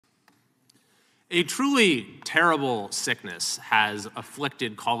A truly terrible sickness has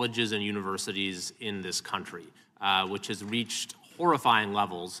afflicted colleges and universities in this country, which has reached horrifying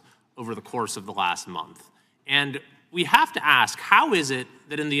levels over the course of the last month. And we have to ask, how is it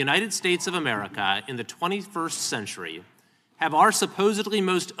that in the United States of America, in the 21st century, have our supposedly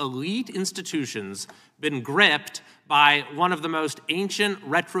most elite institutions been gripped by one of the most ancient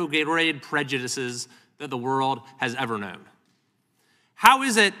retrograde prejudices that the world has ever known? How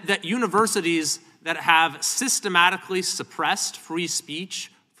is it that universities that have systematically suppressed free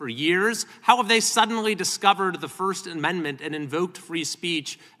speech for years, how have they suddenly discovered the First Amendment and invoked free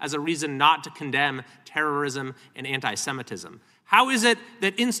speech as a reason not to condemn terrorism and anti-Semitism? How is it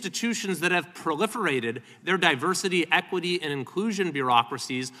that institutions that have proliferated their diversity, equity, and inclusion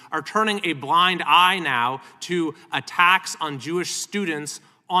bureaucracies are turning a blind eye now to attacks on Jewish students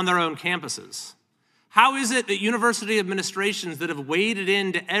on their own campuses? How is it that university administrations that have waded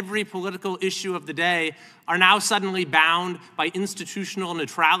into every political issue of the day are now suddenly bound by institutional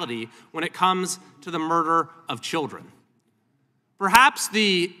neutrality when it comes to the murder of children? Perhaps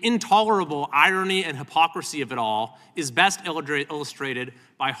the intolerable irony and hypocrisy of it all is best illustrated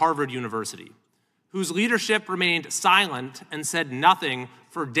by Harvard University, whose leadership remained silent and said nothing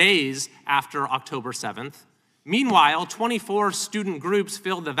for days after October 7th. Meanwhile, 24 student groups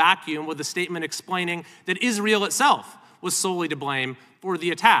filled the vacuum with a statement explaining that Israel itself was solely to blame for the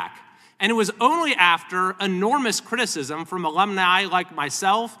attack. And it was only after enormous criticism from alumni like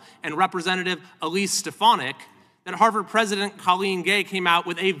myself and Representative Elise Stefanik that Harvard President Colleen Gay came out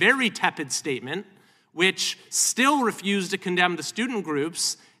with a very tepid statement, which still refused to condemn the student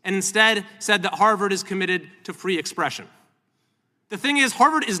groups and instead said that Harvard is committed to free expression. The thing is,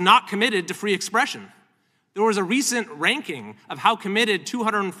 Harvard is not committed to free expression. There was a recent ranking of how committed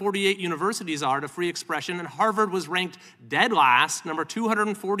 248 universities are to free expression, and Harvard was ranked dead last, number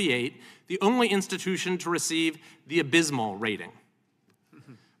 248, the only institution to receive the abysmal rating.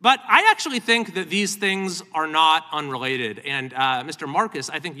 But I actually think that these things are not unrelated, and Mr. Marcus,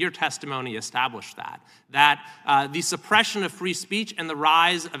 I think your testimony established that the suppression of free speech and the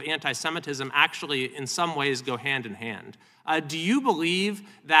rise of anti-Semitism actually in some ways go hand in hand. Do you believe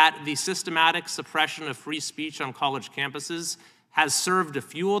that the systematic suppression of free speech on college campuses has served to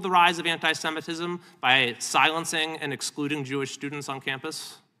fuel the rise of anti-Semitism by silencing and excluding Jewish students on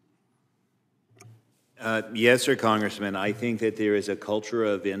campus? Yes, sir, Congressman. I think that there is a culture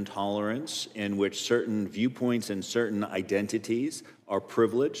of intolerance in which certain viewpoints and certain identities are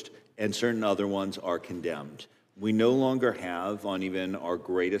privileged and certain other ones are condemned. We no longer have, on even our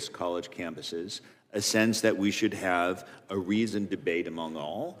greatest college campuses, a sense that we should have a reasoned debate among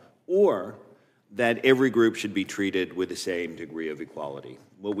all, or that every group should be treated with the same degree of equality.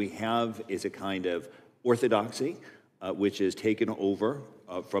 What we have is a kind of orthodoxy, which is taken over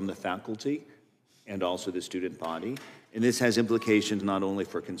from the faculty and also the student body. And this has implications not only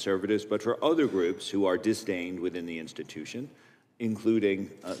for conservatives, but for other groups who are disdained within the institution,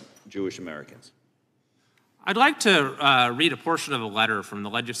 including Jewish Americans. I'd like to read a portion of a letter from the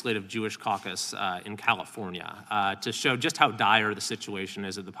Legislative Jewish Caucus in California to show just how dire the situation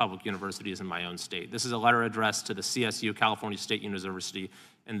is at the public universities in my own state. This is a letter addressed to the CSU, California State University,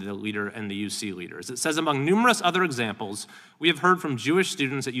 and the UC leaders. It says, among numerous other examples, we have heard from Jewish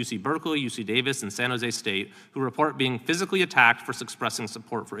students at UC Berkeley, UC Davis, and San Jose State who report being physically attacked for expressing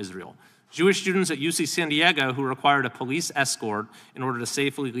support for Israel. Jewish students at UC San Diego who required a police escort in order to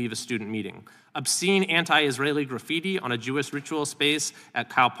safely leave a student meeting. Obscene anti-Israeli graffiti on a Jewish ritual space at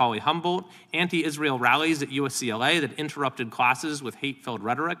Cal Poly Humboldt, anti-Israel rallies at UCLA that interrupted classes with hate-filled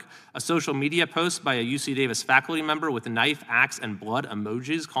rhetoric, a social media post by a UC Davis faculty member with knife, axe, and blood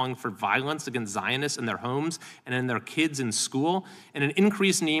emojis calling for violence against Zionists in their homes and in their kids in school, and an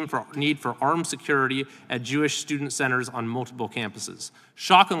increased need for armed security at Jewish student centers on multiple campuses.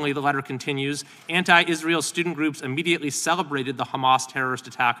 Shockingly, the letter continues, anti-Israel student groups immediately celebrated the Hamas terrorist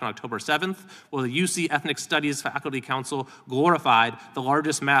attack on October 7th, while the UC Ethnic Studies Faculty Council glorified the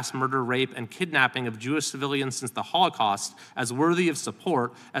largest mass murder, rape, and kidnapping of Jewish civilians since the Holocaust as worthy of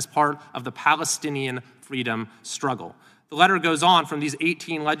support as part of the Palestinian freedom struggle. The letter goes on from these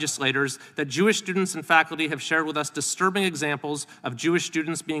 18 legislators that Jewish students and faculty have shared with us disturbing examples of Jewish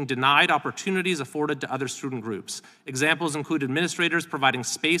students being denied opportunities afforded to other student groups. Examples include administrators providing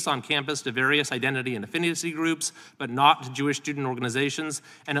space on campus to various identity and affinity groups, but not to Jewish student organizations,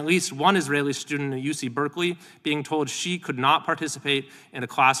 and at least one Israeli student at UC Berkeley being told she could not participate in a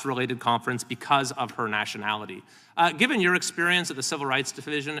class-related conference because of her nationality. Given your experience at the Civil Rights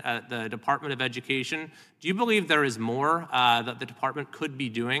Division at the Department of Education, do you believe there is more that the department could be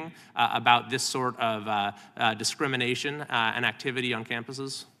doing about this sort of discrimination and activity on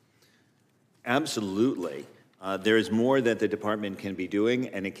campuses? Absolutely. There is more that the department can be doing,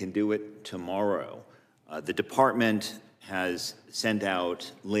 and it can do it tomorrow. The department has sent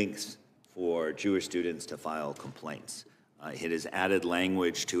out links for Jewish students to file complaints. It has added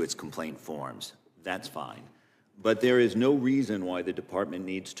language to its complaint forms. That's fine. But there is no reason why the department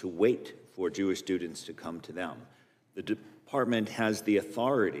needs to wait for Jewish students to come to them. The department has the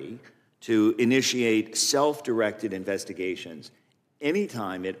authority to initiate self-directed investigations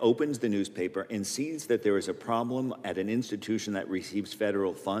anytime it opens the newspaper and sees that there is a problem at an institution that receives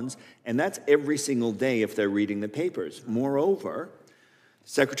federal funds, and that's every single day if they're reading the papers. Moreover,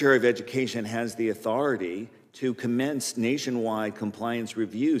 Secretary of Education has the authority to commence nationwide compliance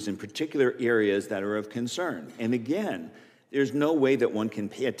reviews in particular areas that are of concern. And again, there's no way that one can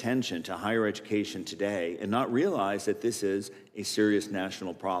pay attention to higher education today and not realize that this is a serious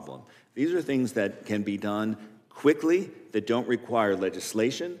national problem. These are things that can be done quickly, that don't require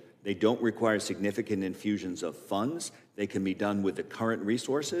legislation, they don't require significant infusions of funds, they can be done with the current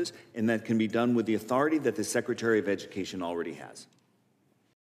resources, and that can be done with the authority that the Secretary of Education already has.